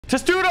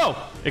Testudo!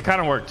 It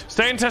kind of worked.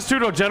 Stay in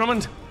Testudo,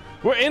 gentlemen.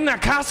 We're in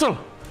that castle.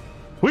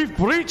 We've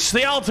breached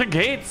the outer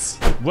gates.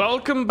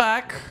 Welcome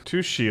back to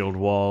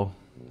ShieldWall.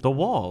 The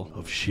Wall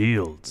of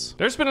Shields.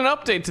 There's been an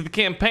update to the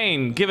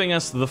campaign giving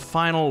us the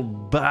final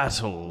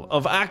battle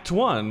of Act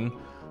 1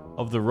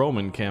 of the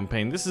Roman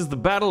campaign. This is the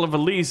Battle of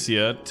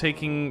Alessia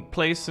taking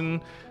place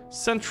in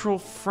Central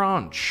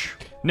France.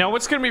 Now,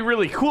 what's going to be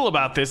really cool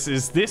about this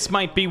is this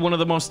might be one of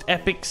the most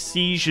epic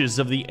sieges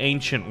of the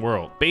ancient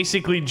world.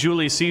 Basically,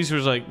 Julius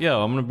Caesar's like,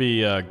 yo, I'm going to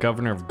be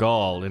governor of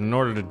Gaul. And in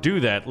order to do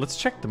that, let's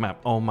check the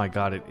map. Oh my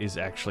god, it is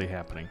actually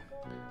happening.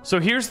 So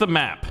here's the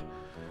map.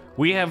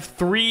 We have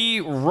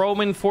 3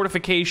 Roman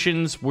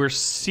fortifications. We're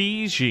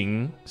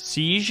sieging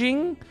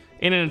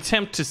in an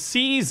attempt to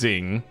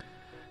seizing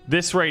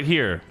this right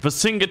here.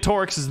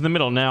 Vercingetorix is in the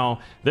middle.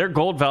 Now, their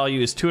gold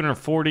value is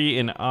 240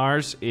 and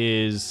ours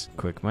is,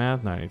 quick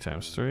math, 90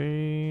 times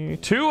 3,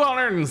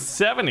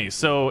 270.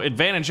 So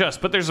advantage us,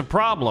 but there's a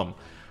problem.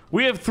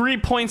 We have 3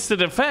 points to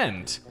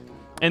defend.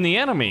 And the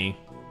enemy,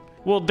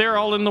 well, they're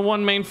all in the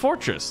one main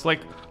fortress. Like,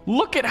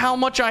 look at how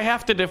much I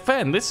have to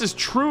defend. This is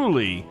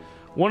truly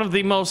one of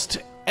the most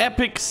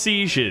epic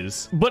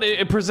sieges, but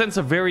it presents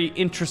a very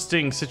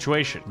interesting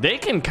situation. They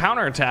can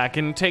counterattack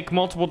and take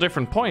multiple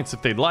different points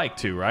if they'd like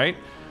to, right?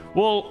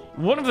 Well,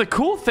 one of the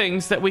cool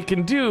things that we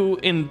can do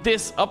in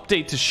this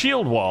update to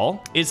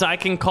ShieldWall is I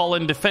can call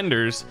in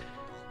defenders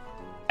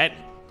at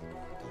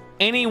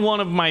any one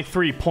of my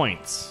 3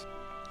 points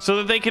so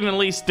that they can at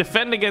least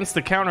defend against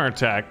the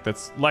counterattack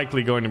that's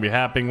likely going to be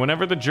happening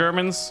whenever the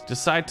Germans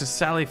decide to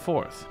sally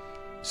forth.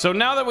 So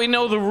now that we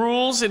know the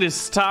rules, it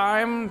is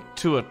time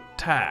to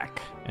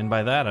attack. And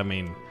by that, I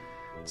mean,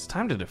 it's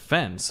time to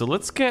defend. So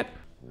let's get...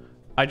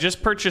 I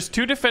just purchased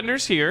 2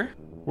 defenders here.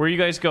 Where are you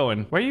guys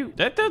going? Where are you?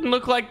 That doesn't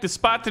look like the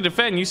spot to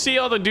defend. You see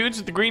all the dudes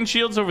with the green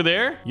shields over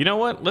there? You know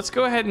what? Let's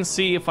go ahead and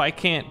see if I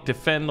can't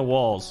defend the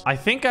walls. I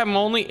think I'm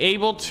only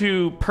able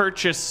to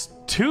purchase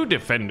 2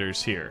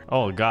 defenders here.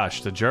 Oh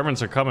gosh, the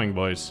Germans are coming,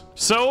 boys.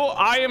 So,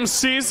 I am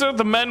Caesar,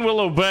 the men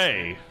will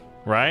obey.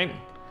 Right?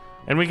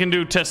 And we can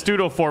do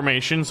Testudo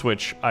formations,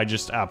 which I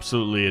just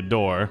absolutely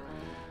adore.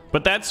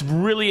 But that's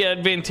really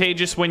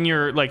advantageous when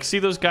you're, like, see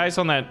those guys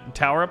on that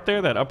tower up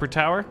there, that upper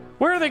tower?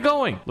 Where are they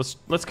going?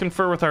 Let's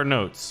confer with our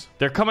notes.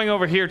 They're coming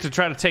over here to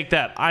try to take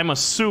that. I'm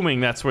assuming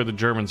that's where the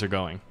Germans are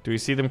going. Do we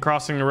see them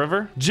crossing the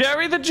river?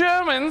 Jerry the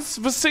Germans,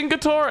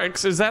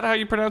 Vercingetorix. Is that how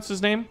you pronounce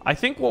his name? I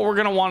think what we're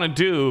gonna want to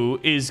do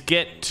is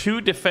get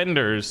 2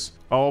 defenders.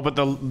 Oh, but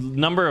the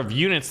number of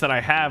units that I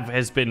have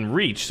has been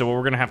reached, so what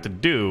we're gonna have to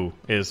do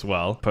is,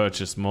 well,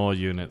 purchase more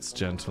units,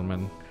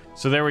 gentlemen.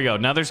 So there we go.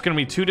 Now there's going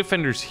to be 2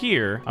 defenders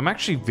here. I'm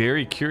actually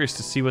very curious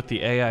to see what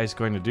the AI is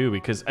going to do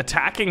because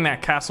attacking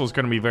that castle is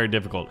going to be very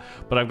difficult.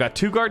 But I've got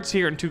 2 guards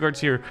here and 2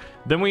 guards here.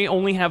 Then we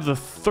only have the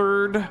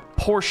 3rd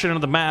portion of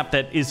the map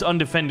that is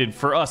undefended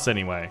for us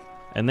anyway.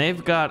 And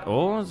they've got,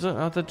 oh,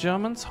 are the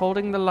Germans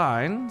holding the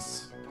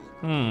lines?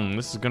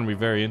 This is going to be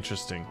very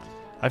interesting.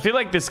 I feel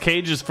like this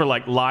cage is for,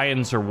 like,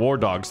 lions or war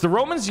dogs. The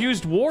Romans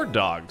used war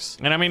dogs.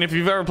 And I mean, if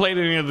you've ever played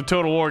any of the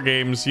Total War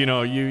games, you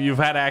know, you've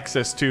had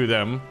access to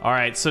them. All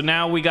right, so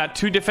now we got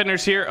 2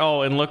 defenders here.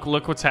 Oh, and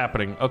look what's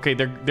happening. Okay,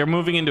 they're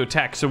moving into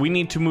attack. So we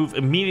need to move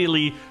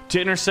immediately to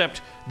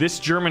intercept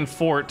this German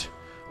fort.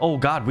 Oh,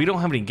 God, we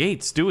don't have any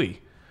gates, do we?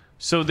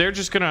 So they're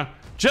just gonna...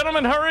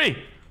 Gentlemen, hurry!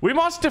 We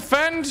must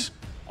defend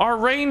our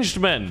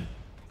ranged men.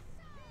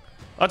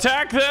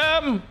 Attack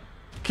them!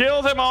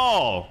 Kill them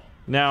all!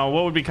 Now,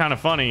 what would be kind of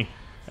funny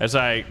as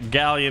I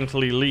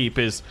gallantly leap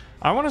is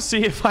I want to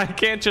see if I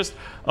can't just...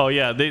 Oh,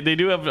 yeah, they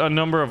do have a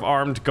number of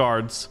armed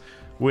guards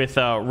with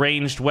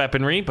ranged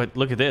weaponry, but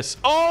look at this.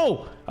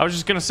 Oh! I was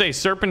just going to say,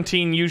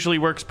 Serpentine usually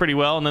works pretty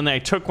well, and then I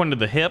took one to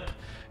the hip,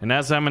 and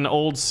as I'm an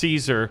old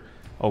Caesar...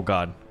 Oh,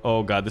 God.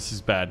 Oh, God, this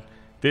is bad.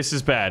 This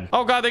is bad.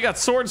 Oh, God, they got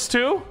swords,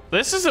 too?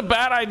 This is a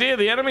bad idea.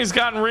 The enemy's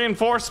gotten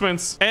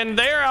reinforcements, and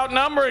they're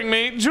outnumbering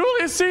me.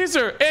 Julius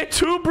Caesar! Et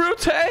tu,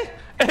 Brute?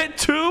 Et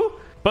tu?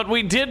 But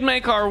we did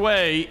make our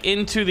way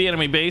into the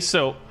enemy base,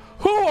 so...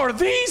 Who are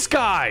these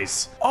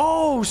guys?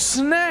 Oh,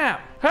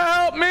 snap!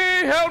 Help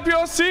me! Help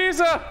your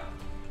Caesar!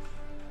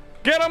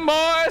 Get them,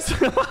 boys!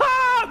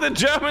 The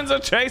Germans are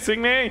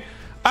chasing me!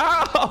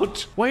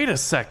 Ouch! Wait a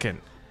second.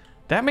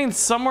 That means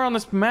somewhere on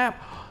this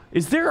map...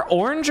 Is there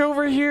orange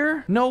over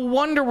here? No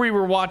wonder we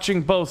were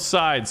watching both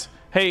sides.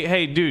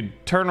 Hey, dude,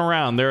 turn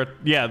around.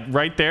 Yeah,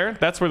 right there.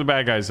 That's where the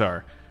bad guys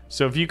are.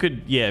 So if you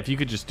could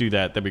just do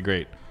that, that'd be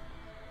great.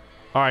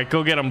 All right,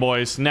 go get them,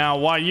 boys. Now,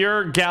 while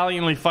you're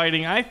gallantly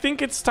fighting, I think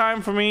it's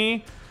time for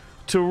me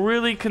to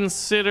really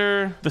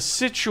consider the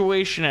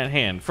situation at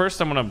hand.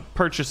 First, I'm going to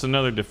purchase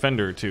another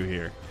defender or 2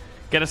 here.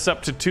 Get us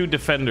up to 2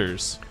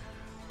 defenders.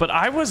 But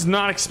I was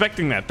not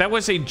expecting that. That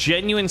was a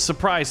genuine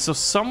surprise. So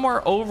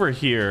somewhere over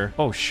here...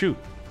 Oh, shoot.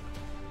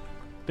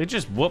 They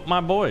just whooped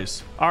my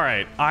boys. All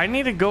right, I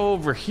need to go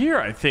over here,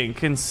 I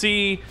think, and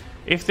see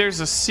if there's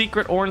a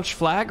secret orange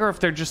flag or if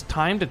they're just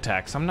timed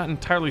attacks. I'm not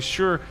entirely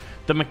sure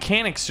the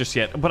mechanics just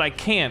yet, but I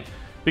can't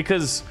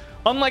because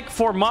Unlike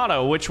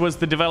Formata, which was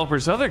the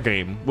developer's other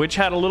game, which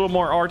had a little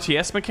more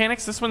RTS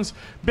mechanics, this one's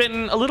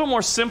been a little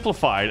more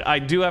simplified. I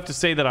do have to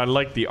say that I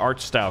like the art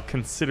style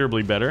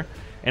considerably better,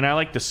 and I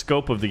like the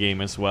scope of the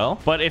game as well.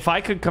 But if I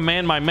could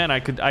command my men,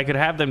 I could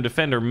have them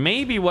defend, or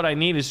maybe what I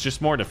need is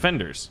just more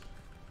defenders.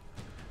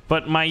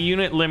 But my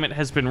unit limit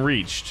has been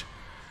reached.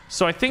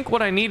 So I think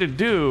what I need to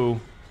do,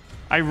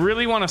 I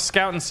really want to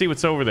scout and see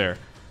what's over there.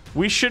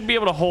 We should be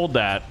able to hold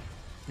that.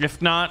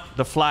 If not,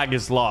 the flag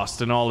is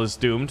lost and all is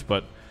doomed,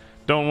 but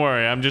don't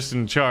worry, I'm just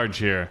in charge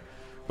here.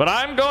 But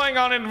I'm going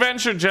on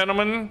adventure,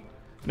 gentlemen.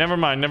 Never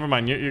mind, never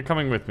mind. You're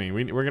coming with me.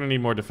 We're gonna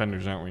need more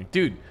defenders, aren't we?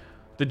 Dude,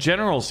 the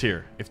general's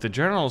here. If the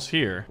general's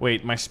here...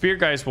 Wait, my spear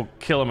guys will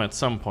kill him at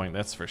some point,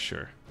 that's for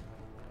sure.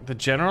 The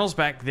general's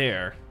back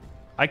there.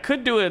 I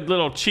could do a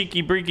little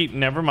cheeky breaky...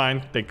 Never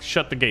mind, they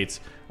shut the gates.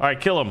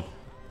 Alright, kill him.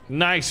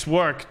 Nice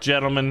work,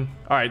 gentlemen.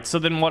 Alright, so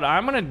then what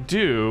I'm gonna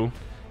do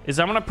is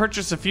I'm gonna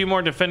purchase a few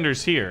more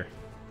defenders here.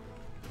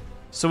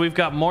 So we've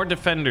got more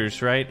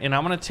defenders, right? And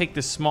I'm gonna take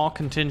this small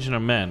contingent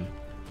of men.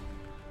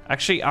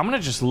 Actually, I'm gonna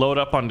just load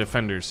up on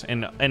defenders.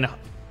 And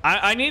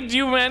I need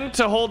you men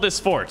to hold this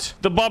fort.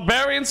 The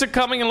barbarians are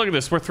coming, and look at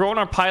this. We're throwing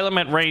our pilot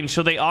at range,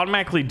 so they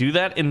automatically do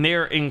that, and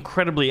they're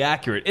incredibly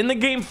accurate. In the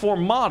game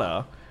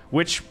Formata,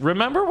 which,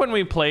 remember when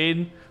we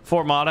played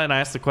Formata and I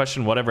asked the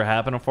question, whatever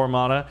happened to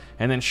Formata?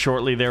 And then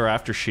shortly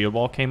thereafter,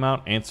 ShieldWall came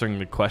out answering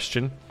the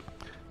question.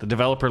 The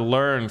developer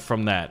learned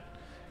from that.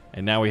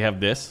 And now we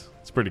have this.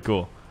 It's pretty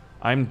cool.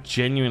 I'm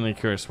genuinely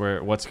curious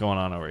what's going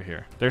on over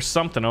here. There's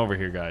something over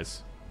here,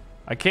 guys.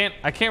 I can't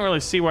really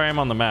see where I am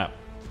on the map.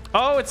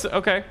 Oh, it's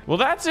okay. Well,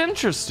 that's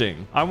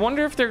interesting. I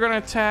wonder if they're gonna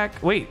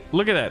attack. Wait,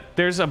 look at that.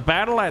 There's a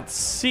battle at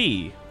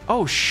sea.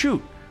 Oh,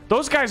 shoot.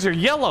 Those guys are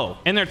yellow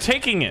and they're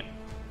taking it.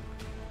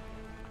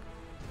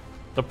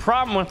 The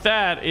problem with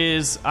that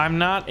is I'm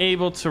not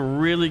able to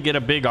really get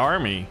a big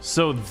army.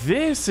 So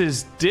this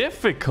is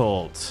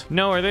difficult.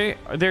 No,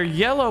 they're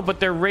yellow, but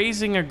they're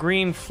raising a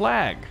green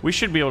flag. We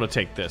should be able to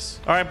take this.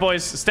 All right,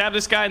 boys, stab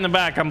this guy in the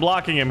back. I'm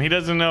blocking him. He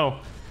doesn't know.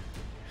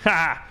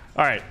 Ha!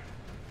 All right.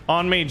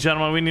 On me,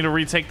 gentlemen. We need to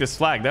retake this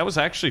flag. That was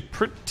actually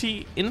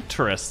pretty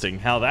interesting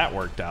how that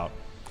worked out.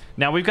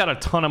 Now, we've got a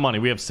ton of money.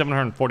 We have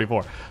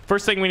 744.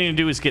 First thing we need to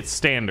do is get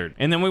standard.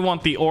 And then we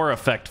want the aura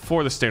effect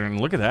for the standard.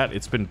 And look at that.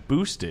 It's been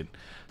boosted.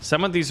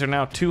 Some of these are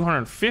now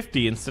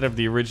 250 instead of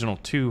the original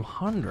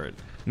 200.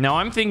 Now,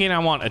 I'm thinking I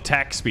want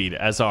attack speed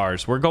as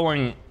ours. We're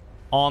going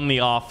on the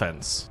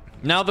offense.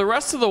 Now, the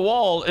rest of the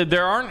wall,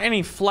 there aren't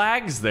any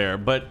flags there,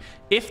 but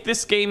if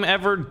this game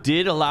ever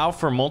did allow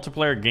for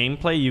multiplayer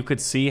gameplay, you could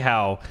see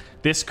how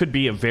this could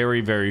be a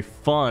very, very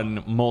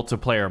fun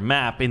multiplayer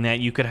map in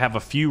that you could have a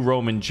few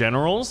Roman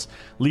generals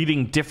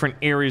leading different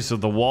areas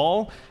of the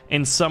wall,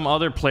 and some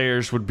other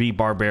players would be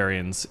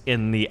barbarians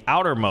in the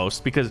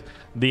outermost, because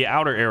the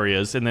outer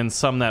areas, and then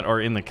some that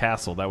are in the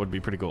castle. That would be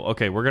pretty cool.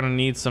 Okay, we're gonna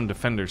need some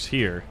defenders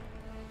here.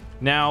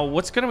 Now,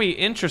 what's gonna be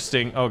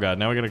interesting... Oh god,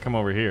 now we're gonna come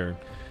over here.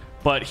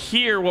 But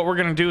here, what we're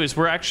going to do is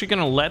we're actually going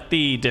to let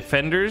the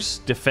defenders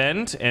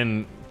defend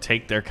and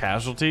take their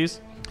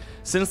casualties.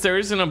 Since there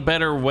isn't a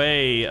better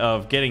way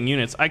of getting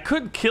units, I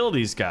could kill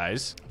these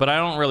guys, but I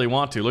don't really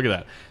want to. Look at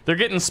that. They're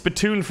getting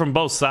spittooned from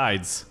both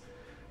sides.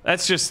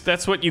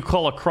 That's what you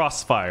call a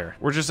crossfire.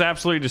 We're just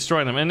absolutely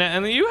destroying them.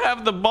 And you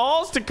have the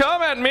balls to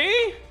come at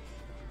me?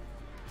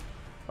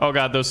 Oh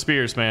god, those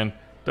spears, man.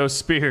 Those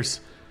spears.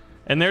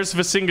 And there's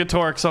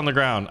Vercingetorix on the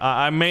ground.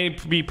 I may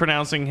be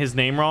pronouncing his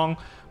name wrong,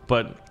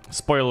 but...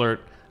 Spoiler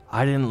alert,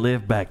 I didn't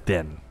live back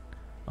then.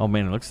 Oh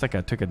man, it looks like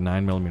I took a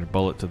 9mm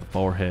bullet to the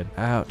forehead.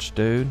 Ouch,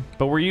 dude.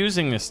 But we're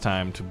using this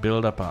time to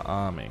build up our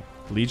army.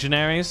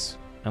 Legionaries,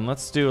 and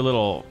let's do a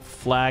little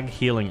flag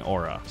healing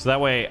aura. So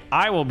that way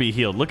I will be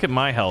healed. Look at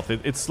my health.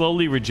 It's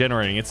slowly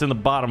regenerating. It's in the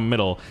bottom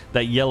middle,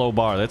 that yellow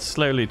bar. That's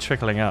slowly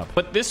trickling up.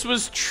 But this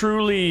was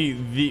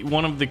truly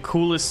one of the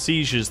coolest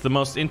sieges, the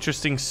most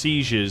interesting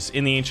sieges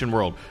in the ancient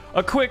world.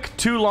 A quick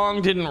too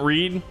long didn't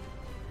read.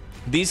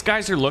 These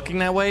guys are looking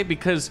that way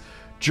because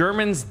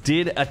Germans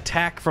did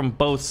attack from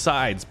both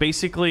sides.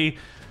 Basically,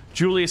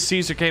 Julius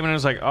Caesar came in and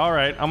was like, all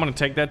right, I'm going to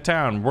take that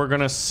town. We're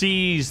going to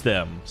seize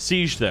them.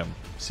 Siege them.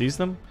 Seize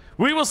them?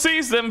 We will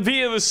seize them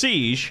via the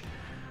siege.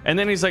 And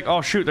then he's like,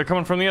 oh, shoot, they're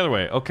coming from the other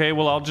way. Okay,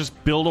 well, I'll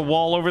just build a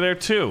wall over there,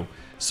 too.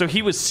 So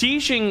he was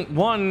sieging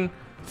one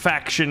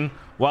faction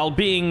while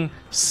being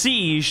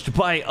sieged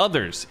by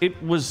others.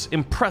 It was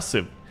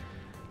impressive.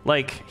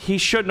 Like, he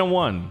shouldn't have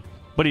won,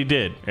 but he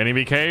did. And he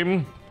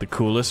became... the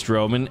coolest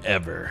Roman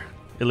ever,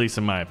 at least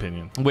in my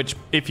opinion. Which,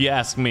 if you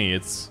ask me,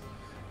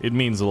 it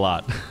means a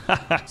lot.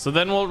 So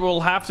then what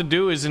we'll have to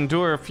do is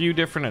endure a few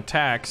different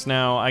attacks.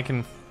 Now I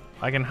can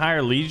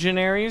hire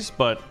legionaries,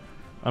 but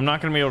I'm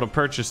not going to be able to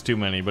purchase too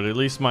many. But at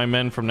least my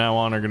men from now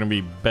on are going to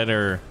be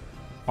better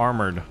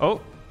armored.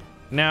 Oh,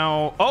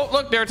 Now, oh,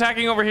 look, they're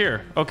attacking over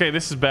here. Okay,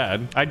 this is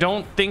bad. I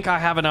don't think I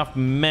have enough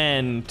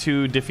men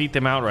to defeat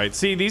them outright.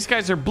 See, these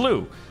guys are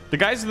blue. The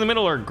guys in the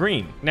middle are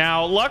green.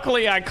 Now,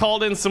 luckily, I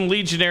called in some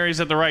legionaries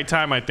at the right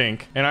time, I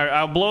think. And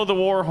I'll blow the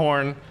war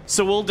horn.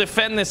 So we'll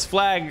defend this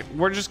flag.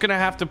 We're just going to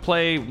have to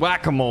play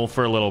whack-a-mole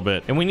for a little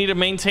bit. And we need to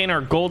maintain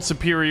our gold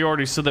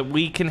superiority so that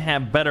we can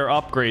have better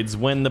upgrades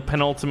when the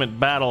penultimate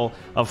battle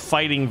of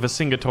fighting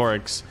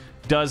Vercingetorix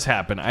does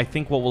happen. I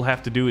think what we'll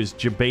have to do is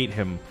debate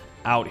him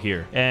out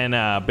here.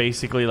 And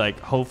basically, like,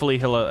 hopefully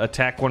he'll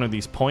attack one of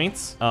these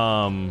points.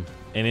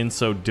 And in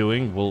so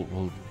doing,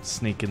 we'll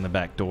sneak in the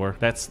back door.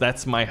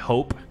 That's my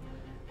hope.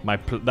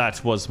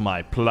 That was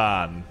my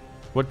plan.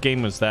 What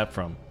game was that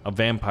from? A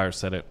vampire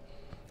said it.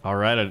 All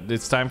right,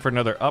 it's time for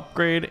another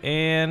upgrade,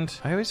 and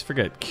I always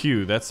forget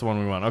Q. That's the one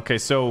we want. Okay,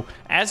 so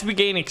as we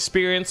gain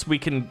experience, we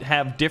can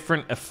have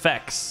different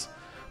effects.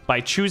 By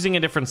choosing a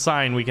different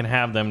sign, we can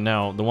have them.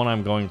 Now, the one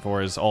I'm going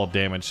for is all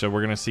damage, so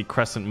we're gonna see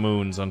crescent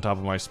moons on top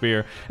of my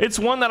spear. It's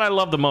one that I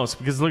love the most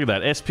because look at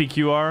that,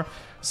 SPQR.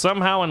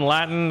 Somehow in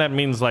Latin, that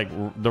means like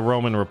the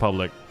Roman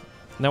Republic.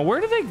 Now,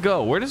 where do they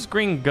go? Where does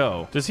green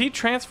go? Does he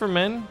transfer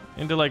men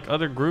into like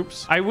other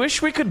groups? I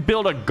wish we could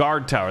build a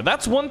guard tower.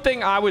 That's one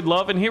thing I would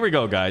love. And here we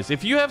go, guys.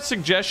 If you have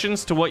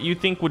suggestions to what you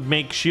think would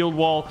make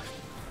ShieldWall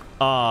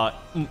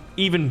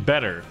even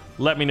better,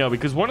 let me know.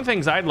 Because one of the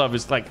things I'd love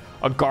is like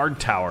a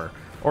guard tower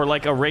or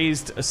like a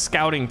raised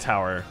scouting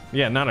tower.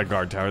 Yeah, not a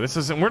guard tower. This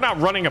isn't, we're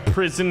not running a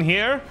prison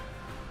here.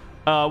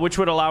 Which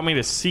would allow me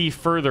to see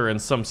further in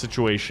some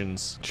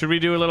situations. Should we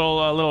do a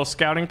little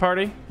scouting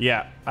party?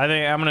 Yeah, I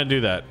think I'm gonna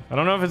do that. I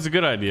don't know if it's a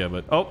good idea,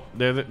 but oh,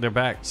 they're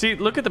back. See,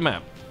 look at the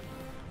map.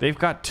 They've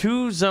got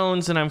 2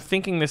 zones, and I'm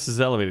thinking this is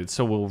elevated.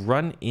 So we'll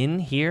run in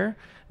here.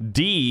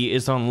 D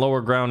is on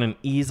lower ground, and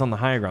E is on the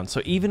higher ground.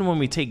 So even when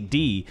we take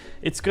D,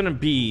 it's gonna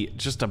be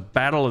just a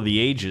battle of the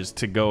ages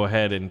to go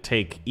ahead and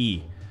take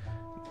E.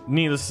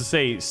 Needless to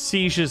say,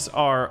 sieges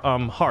are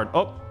hard.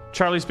 Oh.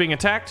 Charlie's being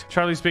attacked.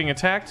 Charlie's being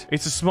attacked.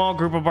 It's a small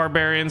group of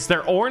barbarians.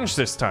 They're orange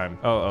this time.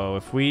 Uh-oh,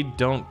 if we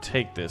don't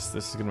take this,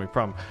 this is gonna be a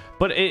problem.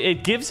 But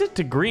it gives it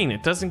to green.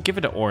 It doesn't give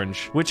it to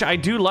orange, which I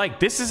do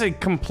like. This is a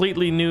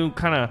completely new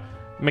kind of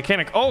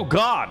mechanic. Oh,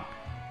 God.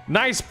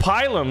 Nice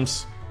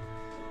pylons.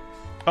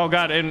 Oh,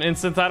 God, and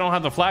since I don't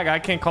have the flag, I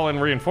can't call in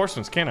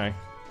reinforcements, can I?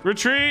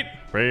 Retreat.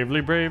 Bravely,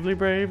 bravely,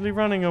 bravely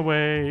running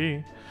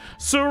away.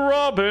 Sir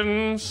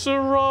Robin, Sir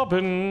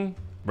Robin.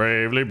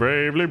 Bravely,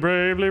 bravely,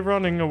 bravely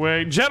running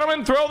away.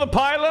 Gentlemen, throw the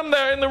pylon.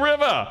 They're in the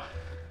river.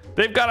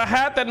 They've got a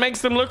hat that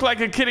makes them look like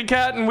a kitty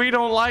cat, and we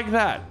don't like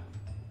that.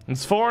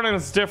 It's foreign and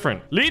it's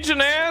different.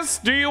 Legionnaires,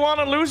 do you want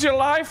to lose your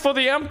life for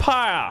the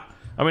Empire?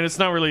 I mean, it's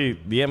not really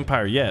the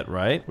Empire yet,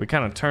 right? We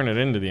kind of turn it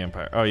into the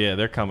Empire. Oh, yeah,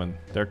 they're coming.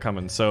 They're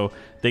coming. So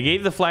they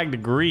gave the flag to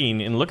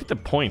green, and look at the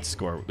point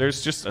score.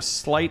 There's just a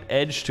slight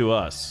edge to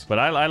us. But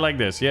I like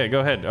this. Yeah, go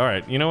ahead. All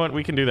right, you know what?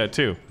 We can do that,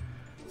 too.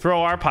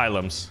 Throw our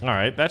pylons. All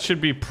right, that should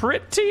be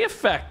pretty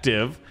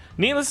effective.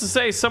 Needless to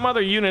say, some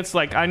other units,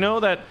 like I know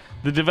that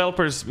the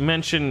developers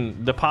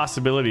mentioned the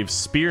possibility of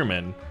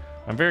spearmen.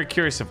 I'm very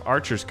curious if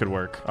archers could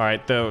work. All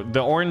right, the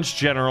orange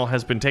general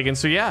has been taken.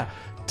 So yeah,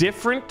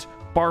 different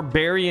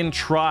barbarian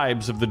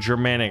tribes of the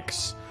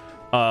Germanics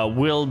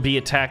will be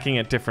attacking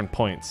at different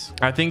points.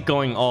 I think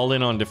going all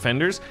in on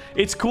defenders.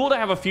 It's cool to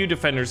have a few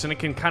defenders and it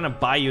can kind of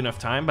buy you enough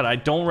time, but I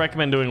don't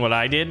recommend doing what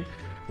I did,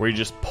 where you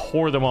just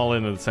pour them all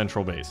into the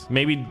central base.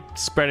 Maybe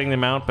spreading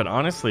them out, but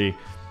honestly,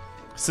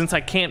 since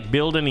I can't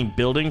build any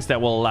buildings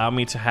that will allow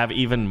me to have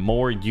even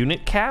more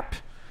unit cap,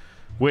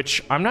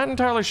 which I'm not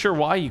entirely sure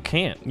why you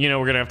can't. You know,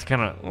 we're gonna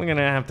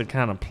have to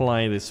kind of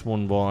play this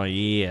one, boy.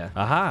 Yeah.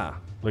 Aha.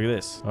 Look at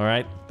this. All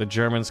right, the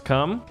Germans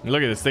come.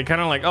 Look at this. They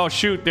kind of like, oh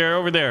shoot, they're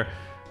over there.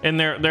 And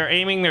they're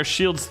aiming their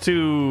shields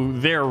to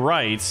their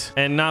right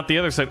and not the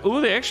other side.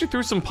 Ooh, they actually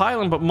threw some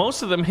pylon, but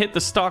most of them hit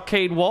the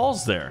stockade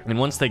walls there. And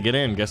once they get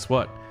in, guess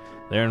what?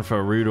 They're in for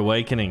a rude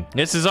awakening.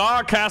 This is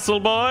our castle,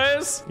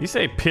 boys. You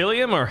say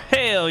Pilium or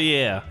hell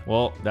yeah?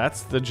 Well,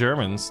 that's the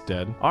Germans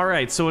dead. All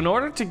right, so in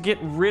order to get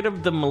rid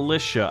of the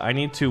militia, I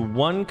need to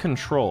 1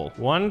 control.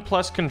 1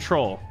 plus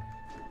control.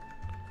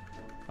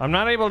 I'm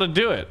not able to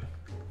do it.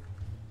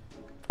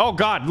 Oh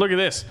God, look at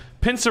this.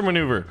 Pincer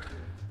maneuver.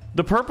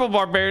 The purple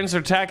barbarians are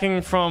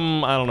attacking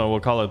from, I don't know,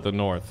 we'll call it the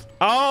north.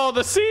 Oh,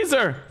 the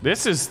Caesar!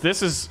 This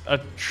is a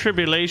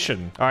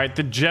tribulation. All right,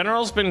 the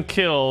general's been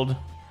killed.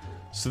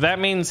 So that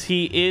means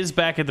he is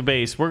back at the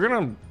base. We're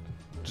gonna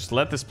just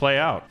let this play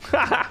out.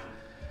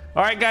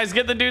 All right, guys,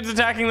 get the dudes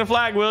attacking the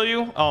flag, will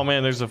you? Oh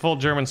man, there's a full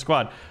German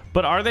squad.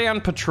 But are they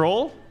on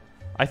patrol?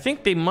 I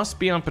think they must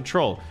be on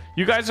patrol.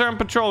 You guys are on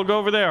patrol, go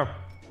over there.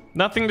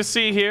 Nothing to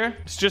see here.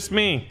 It's just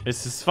me.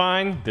 This is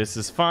fine. This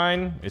is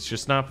fine. It's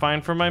just not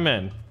fine for my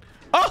men.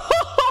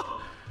 Oh,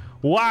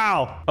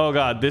 wow. Oh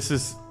God, this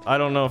is, I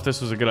don't know if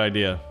this was a good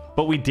idea,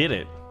 but we did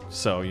it.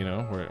 So, you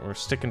know, we're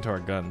sticking to our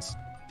guns.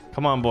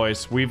 Come on,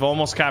 boys. We've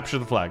almost captured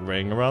the flag.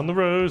 Ring around the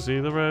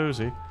rosy, the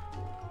rosy.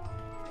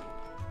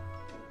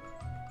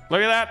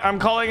 Look at that. I'm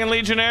calling in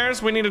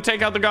legionnaires. We need to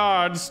take out the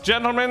guards.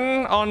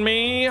 Gentlemen, on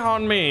me,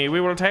 on me.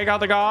 We will take out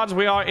the guards.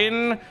 We are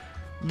in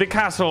the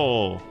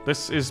castle.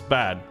 This is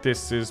bad.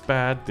 This is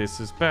bad. This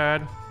is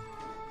bad.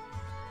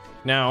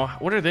 Now,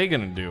 what are they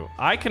gonna do?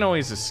 I can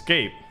always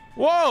escape.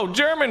 Whoa,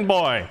 German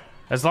boy.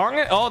 As long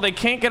as... Oh, they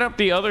can't get up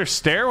the other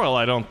stairwell,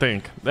 I don't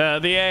think. The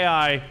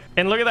AI.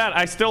 And look at that.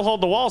 I still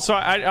hold the wall, so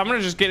I'm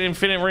gonna just get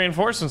infinite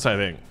reinforcements, I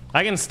think.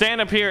 I can stand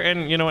up here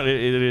and... You know what?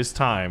 It is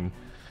time.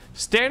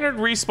 Standard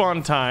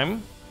respawn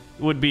time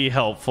would be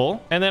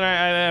helpful. And then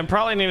I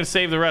probably need to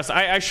save the rest.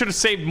 I should have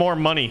saved more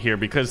money here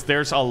because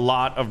there's a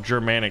lot of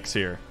Germanics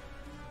here.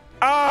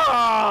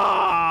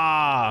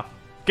 Ah!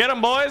 Get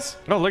them, boys!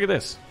 Oh, look at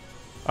this.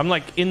 I'm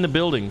like in the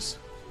buildings.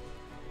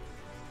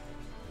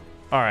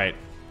 All right.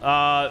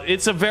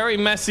 It's a very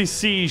messy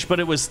siege, but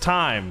it was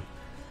time.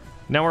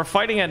 Now we're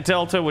fighting at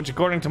Delta, which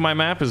according to my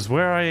map is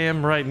where I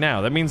am right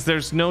now. That means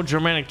there's no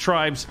Germanic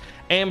tribes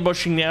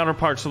ambushing the outer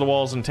parts of the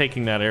walls and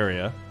taking that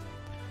area.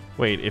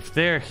 Wait, if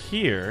they're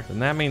here, then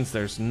that means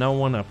there's no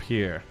one up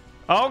here.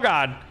 Oh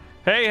God.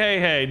 Hey, hey,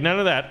 hey, none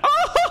of that.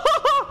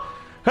 Oh,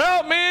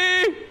 help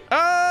me!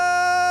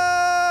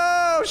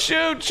 Oh,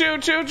 shoot,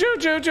 shoot, shoot,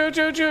 shoot, shoot, shoot,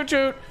 shoot, shoot,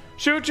 shoot.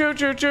 Shoot, shoot,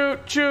 shoot, shoot,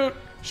 shoot.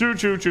 Shoot,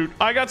 shoot, shoot.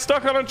 I got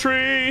stuck on a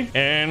tree.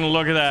 And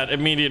look at that.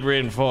 Immediate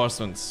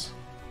reinforcements.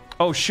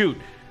 Oh, shoot.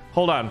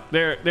 Hold on.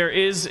 There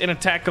is an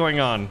attack going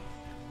on.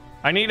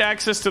 I need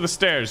access to the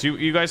stairs.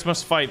 You guys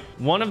must fight.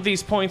 One of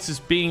these points is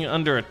being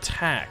under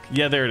attack.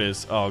 Yeah, there it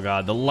is. Oh,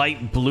 God. The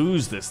light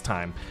blues this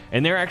time.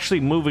 And they're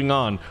actually moving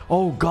on.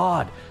 Oh,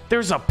 God.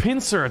 There's a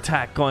pincer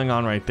attack going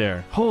on right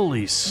there.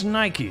 Holy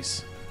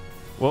snikes.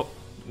 Well,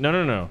 no,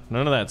 no, no.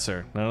 None of that,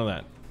 sir. None of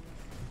that.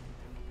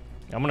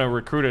 I'm gonna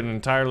recruit an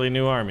entirely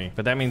new army,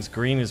 but that means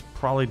green is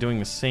probably doing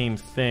the same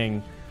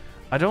thing.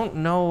 I don't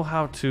know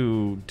how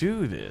to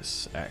do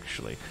this,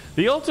 actually.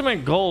 The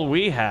ultimate goal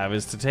we have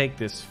is to take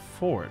this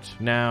fort.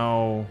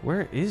 Now,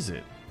 where is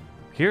it?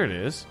 Here it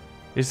is.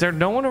 Is there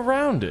no one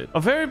around it?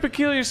 A very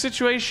peculiar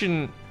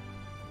situation,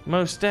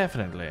 most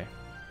definitely.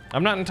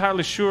 I'm not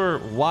entirely sure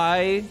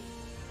why.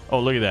 Oh,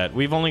 look at that.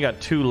 We've only got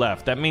 2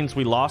 left. That means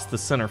we lost the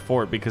center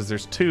fort because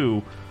there's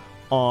 2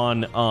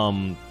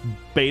 on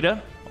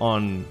beta.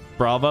 On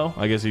Bravo,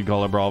 I guess you'd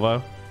call it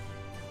Bravo.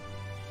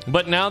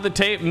 But now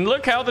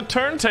look how the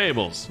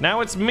turntables.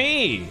 Now it's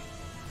me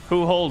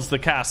who holds the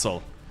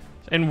castle.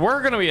 And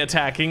we're gonna be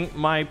attacking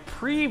my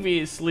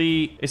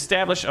previously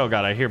established... Oh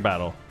God, I hear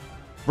battle.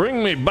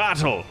 Bring me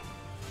battle.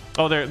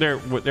 Oh,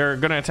 they're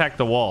gonna attack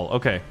the wall.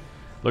 Okay,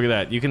 look at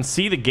that. You can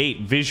see the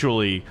gate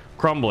visually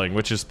crumbling,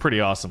 which is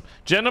pretty awesome.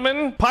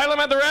 Gentlemen, pile them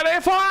at the ready.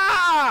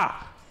 Fire!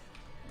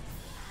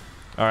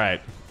 All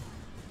right.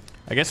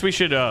 I guess we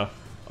should...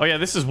 Oh yeah,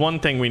 this is one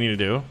thing we need to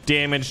do.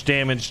 Damage,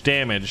 damage,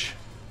 damage.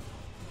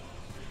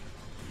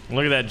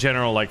 Look at that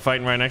general like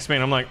fighting right next to me,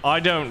 and I'm like, I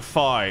don't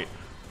fight.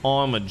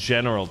 I'm a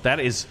general. That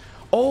is...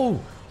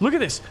 Oh, look at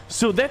this.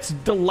 So that's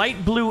the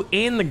light blue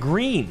and the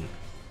green.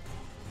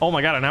 Oh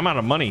my God, and I'm out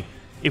of money.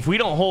 If we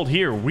don't hold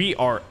here, we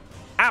are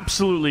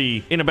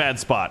absolutely in a bad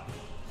spot.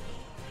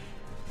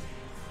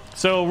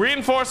 So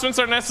reinforcements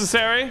are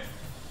necessary.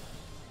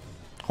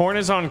 Horn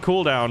is on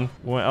cooldown.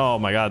 Oh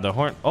my God, the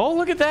horn. Oh,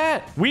 look at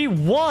that. We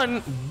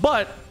won,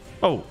 but...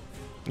 Oh,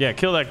 yeah,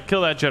 kill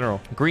that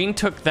general. Green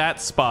took that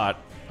spot.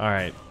 All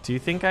right, do you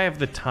think I have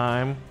the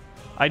time?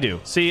 I do.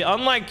 See,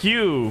 unlike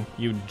you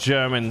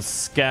German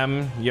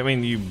scum. I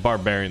mean, you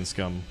barbarian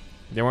scum.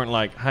 They weren't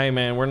like, hey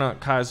man, we're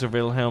not Kaiser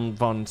Wilhelm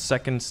von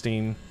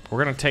Seckenstein.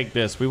 We're gonna take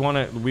this. We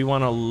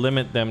wanna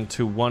limit them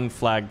to 1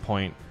 flag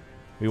point.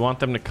 We want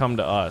them to come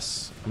to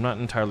us. I'm not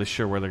entirely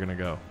sure where they're gonna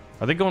go.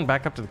 Are they going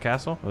back up to the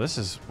castle? Oh, this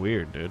is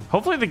weird, dude.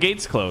 Hopefully the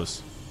gates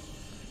close.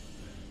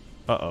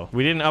 Uh-oh.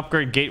 We didn't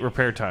upgrade gate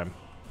repair time.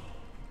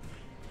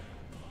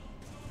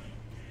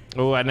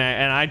 Oh, and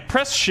I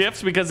press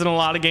shift because in a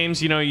lot of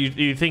games, you know,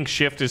 you think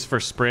shift is for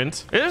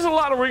sprint. There's a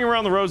lot of ring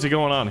around the rosy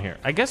going on here.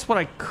 I guess what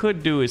I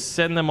could do is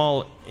send them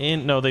all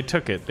in. No, they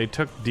took it. They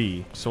took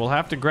D. So we'll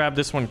have to grab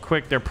this one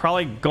quick. They're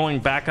probably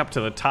going back up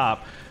to the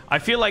top. I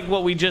feel like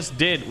what we just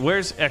did...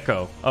 Where's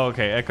Echo? Oh,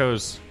 okay.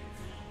 Echo's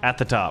at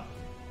the top.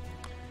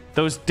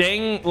 Those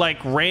dang, like,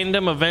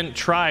 random event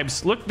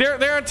tribes. Look,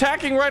 they're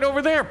attacking right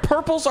over there.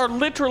 Purples are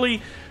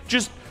literally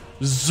just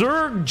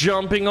zerg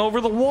jumping over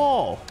the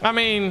wall. I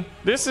mean,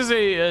 this is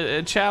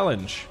a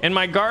challenge. And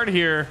my guard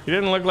here, he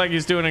didn't look like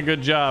he's doing a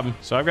good job.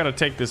 So I've got to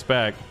take this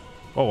back.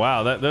 Oh,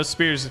 wow. Those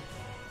spears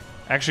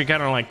actually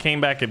kind of, like, came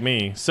back at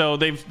me. So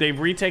they've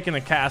retaken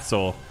the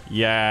castle.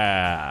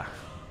 Yeah.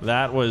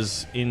 That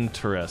was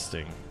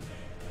interesting.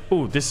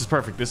 Ooh, this is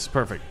perfect. This is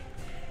perfect.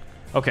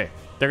 Okay.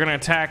 They're gonna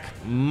attack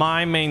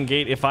my main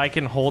gate. If I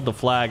can hold the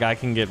flag, I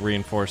can get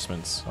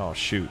reinforcements. Oh,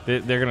 shoot. They're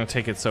gonna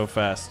take it so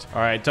fast.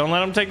 All right, don't let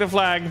them take the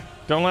flag.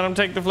 Don't let them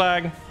take the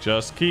flag.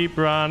 Just keep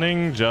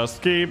running.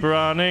 Just keep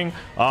running.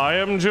 I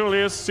am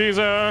Julius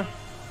Caesar.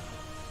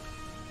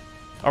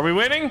 Are we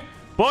winning?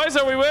 Boys,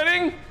 are we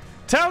winning?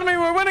 Tell me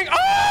we're winning.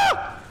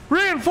 Ah!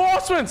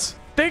 Reinforcements!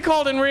 They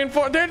called in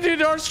reinforcements. They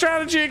did our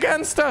strategy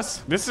against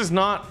us. This is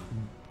not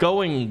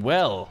going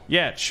well.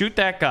 Yeah, shoot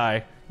that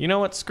guy. You know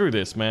what? Screw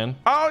this, man.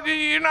 Oh,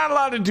 you're not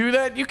allowed to do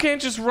that. You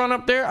can't just run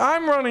up there.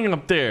 I'm running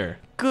up there.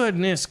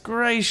 Goodness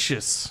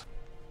gracious.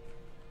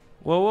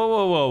 Whoa, whoa,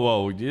 whoa, whoa,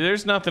 whoa.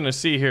 There's nothing to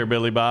see here,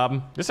 Billy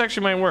Bob. This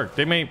actually might work.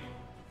 They may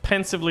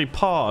pensively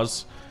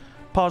pause.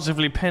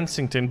 Positively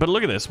Pensington. But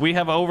look at this. We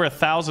have over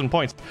 1,000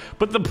 points.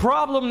 But the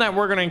problem that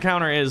we're going to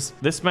encounter is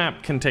this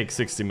map can take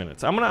 60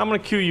 minutes. I'm gonna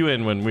cue you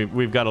in when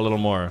we've got a little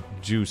more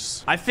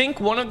juice. I think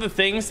one of the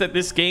things that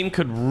this game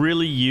could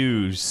really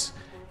use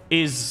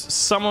is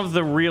some of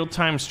the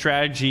real-time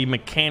strategy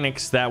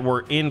mechanics that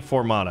were in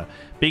Formata.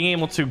 Being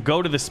able to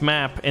go to this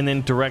map and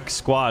then direct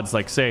squads,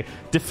 like say,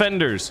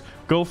 defenders,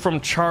 go from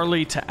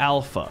Charlie to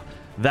Alpha.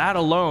 That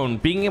alone,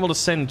 being able to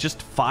send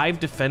just 5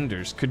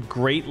 defenders could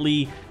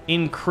greatly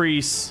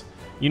increase,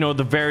 you know,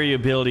 the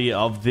variability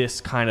of this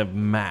kind of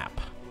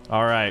map.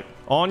 All right,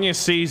 on you,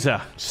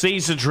 Caesar.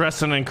 Caesar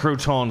dressing in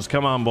croutons.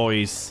 Come on,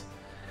 boys.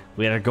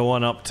 We are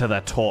going up to the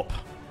top.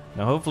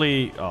 Now,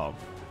 hopefully, oh,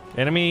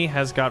 enemy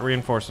has got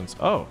reinforcements.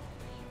 Oh.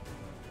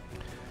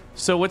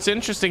 So what's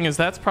interesting is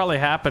that's probably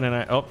happening.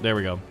 Oh, there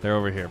we go. They're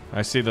over here.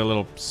 I see the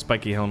little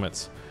spiky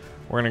helmets.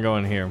 We're gonna go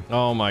in here.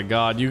 Oh my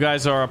god, you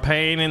guys are a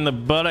pain in the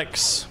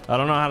buttocks. I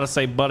don't know how to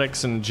say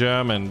buttocks in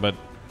German, but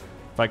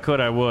if I could,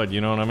 I would. You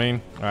know what I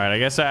mean? All right, I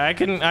guess I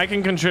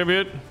can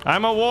contribute.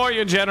 I'm a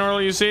warrior general,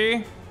 you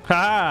see?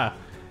 Ha!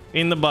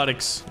 In the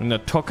buttocks, in the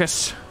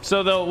tuchus.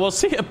 So though we'll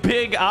see a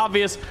big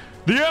obvious.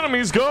 The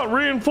enemy's got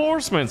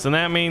reinforcements, and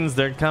that means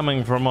they're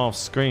coming from off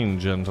screen,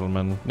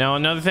 gentlemen. Now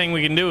another thing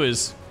we can do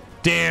is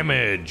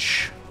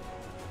damage.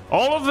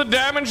 All of the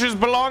damage is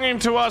belonging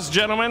to us,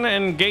 gentlemen,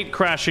 and gate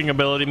crashing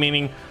ability,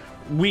 meaning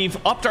we've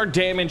upped our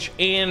damage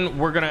and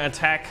we're gonna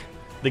attack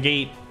the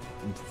gate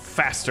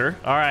faster.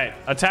 All right,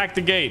 attack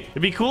the gate.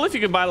 It'd be cool if you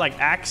could buy like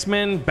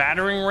axemen,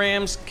 battering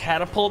rams,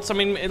 catapults. I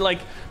mean, like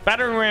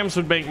battering rams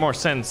would make more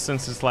sense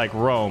since it's like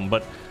Rome,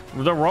 but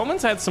the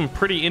Romans had some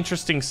pretty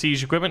interesting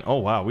siege equipment. Oh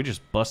wow, we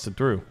just busted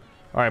through.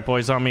 All right,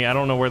 boys on me. I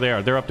don't know where they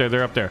are. They're up there.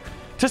 They're up there.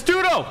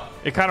 Testudo!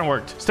 It kind of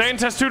worked. Stay in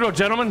Testudo,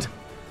 gentlemen.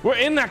 We're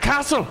in that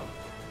castle.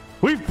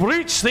 We've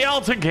breached the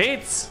outer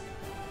gates.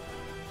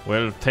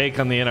 We'll take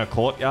on the inner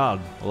courtyard,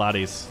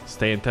 laddies.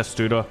 Stay in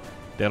Testudo.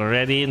 They're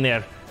ready in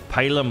there.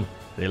 Pile them.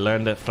 They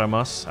learned it from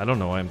us. I don't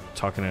know why I'm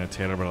talking in a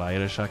terrible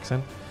Irish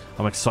accent.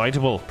 I'm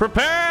excitable.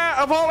 Prepare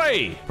a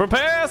volley.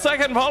 Prepare a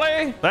second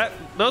volley.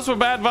 Those were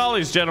bad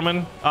volleys,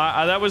 gentlemen.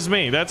 That was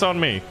me. That's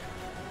on me.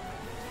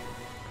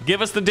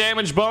 Give us the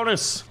damage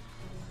bonus.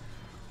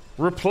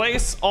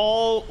 Replace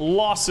all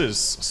losses.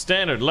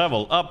 Standard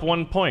level up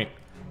 1 point.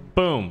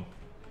 Boom.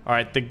 All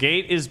right, the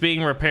gate is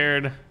being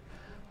repaired.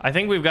 I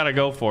think we've got to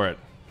go for it.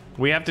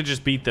 We have to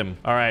just beat them.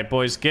 All right,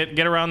 boys, get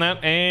around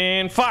that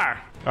and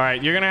fire. All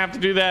right, you're gonna have to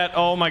do that.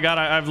 Oh my god,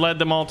 I've led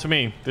them all to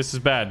me. This is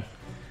bad.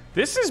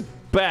 This is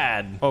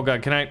bad. Oh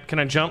god, can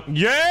I jump?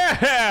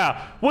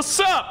 Yeah! What's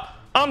up?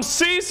 I'm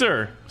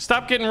Caesar.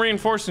 Stop getting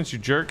reinforcements, you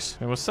jerks.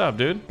 Hey, what's up,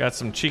 dude? Got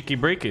some cheeky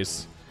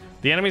breakies.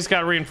 The enemy's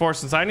got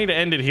reinforcements. I need to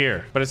end it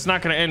here, but it's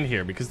not gonna end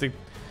here because the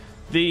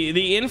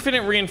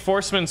infinite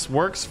reinforcements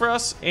works for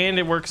us and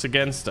it works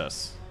against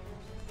us.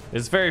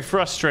 It's very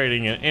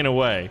frustrating in a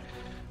way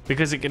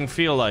because it can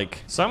feel like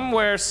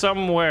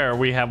somewhere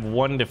we have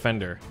 1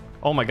 defender.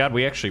 Oh my god,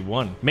 we actually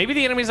won. Maybe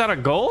the enemy's out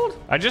of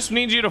gold? I just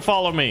need you to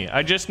follow me.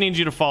 I just need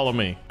you to follow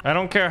me. I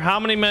don't care how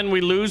many men we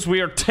lose.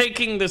 We are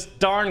taking this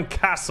darn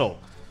castle.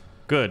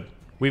 Good.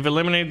 We've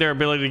eliminated their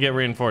ability to get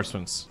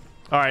reinforcements.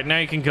 All right, now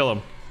you can kill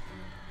them.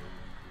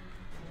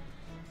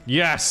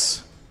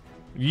 Yes.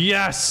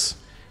 Yes.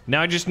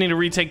 Now I just need to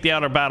retake the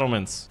outer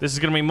battlements. This is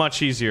going to be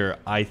much easier,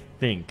 I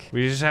think.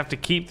 We just have to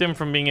keep them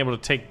from being able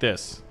to take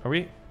this. Are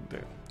we?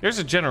 There's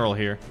a general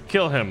here.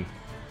 Kill him.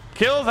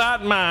 Kill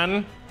that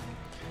man.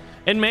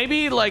 And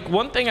maybe, like,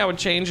 one thing I would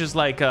change is,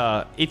 like,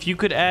 if you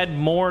could add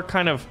more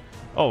kind of...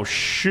 Oh,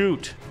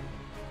 shoot.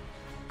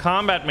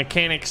 Combat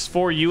mechanics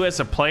for you as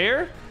a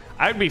player,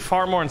 I'd be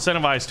far more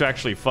incentivized to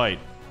actually fight.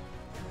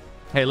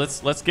 Hey,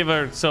 let's give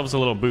ourselves a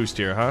little boost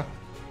here, huh?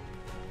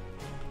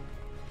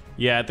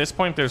 Yeah, at this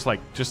point, there's, like,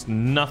 just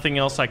nothing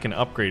else I can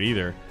upgrade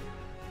either.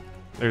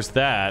 There's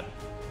that,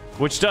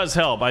 which does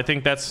help. I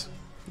think that's...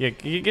 Yeah,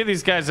 you get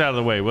these guys out of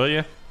the way, will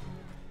you?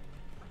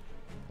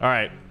 All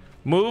right.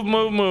 Move,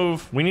 move,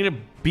 move. We need to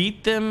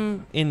beat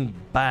them in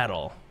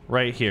battle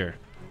right here.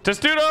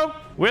 Testudo,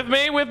 with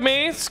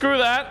me. Screw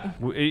that.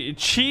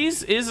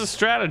 Cheese is a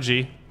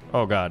strategy.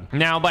 Oh, God.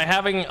 Now, by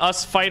having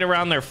us fight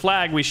around their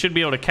flag, we should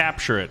be able to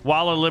capture it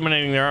while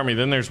eliminating their army.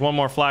 Then there's one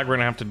more flag we're going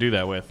to have to do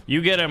that with.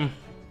 You get him.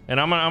 And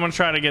I'm gonna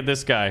try to get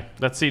this guy.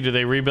 Let's see, do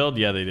they rebuild?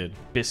 Yeah, they did.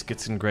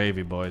 Biscuits and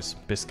gravy, boys.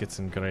 Biscuits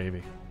and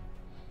gravy.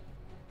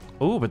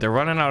 Ooh, but they're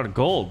running out of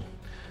gold.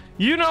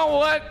 You know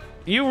what?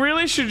 You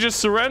really should just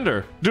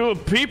surrender. Do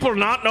people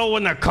not know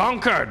when they're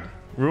conquered?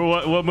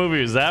 What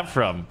movie is that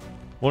from?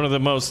 One of the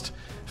most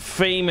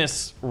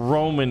famous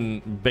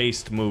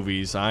Roman-based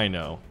movies I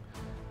know.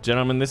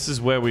 Gentlemen, this is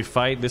where we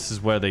fight. This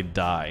is where they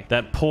die.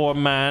 That poor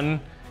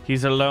man,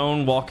 he's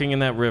alone walking in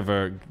that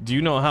river. Do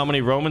you know how many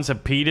Romans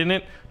have peed in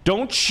it?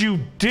 Don't you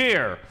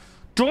dare!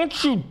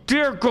 Don't you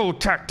dare go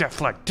attack that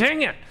flag!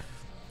 Dang it!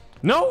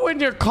 No, when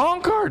you're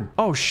conquered.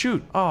 Oh,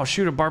 shoot. Oh,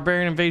 shoot, a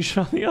barbarian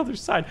invasion on the other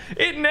side.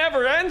 It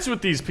never ends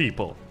with these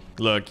people.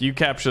 Look, you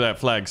capture that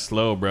flag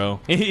slow, bro.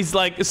 He's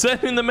like,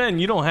 send in the men.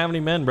 You don't have any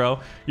men, bro.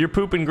 You're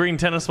pooping green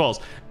tennis balls.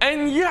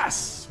 And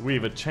yes,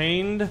 we've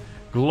attained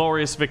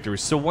glorious victory.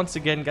 So once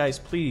again, guys,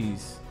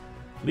 please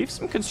leave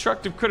some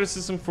constructive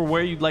criticism for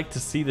where you'd like to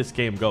see this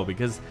game go,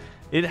 because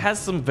it has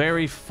some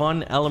very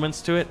fun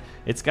elements to it.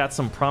 It's got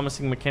some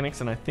promising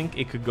mechanics, and I think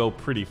it could go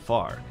pretty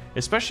far,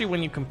 especially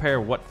when you compare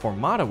what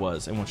Formata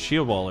was and what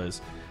ShieldWall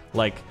is.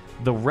 Like,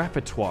 the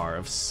repertoire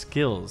of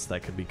skills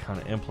that could be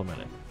kind of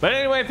implemented. But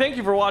anyway, thank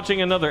you for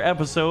watching another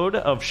episode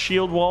of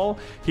ShieldWall.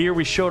 Here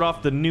we showed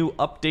off the new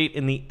update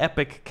in the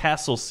epic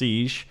castle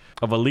siege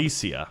of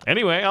Alessia.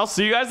 Anyway, I'll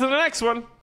see you guys in the next one.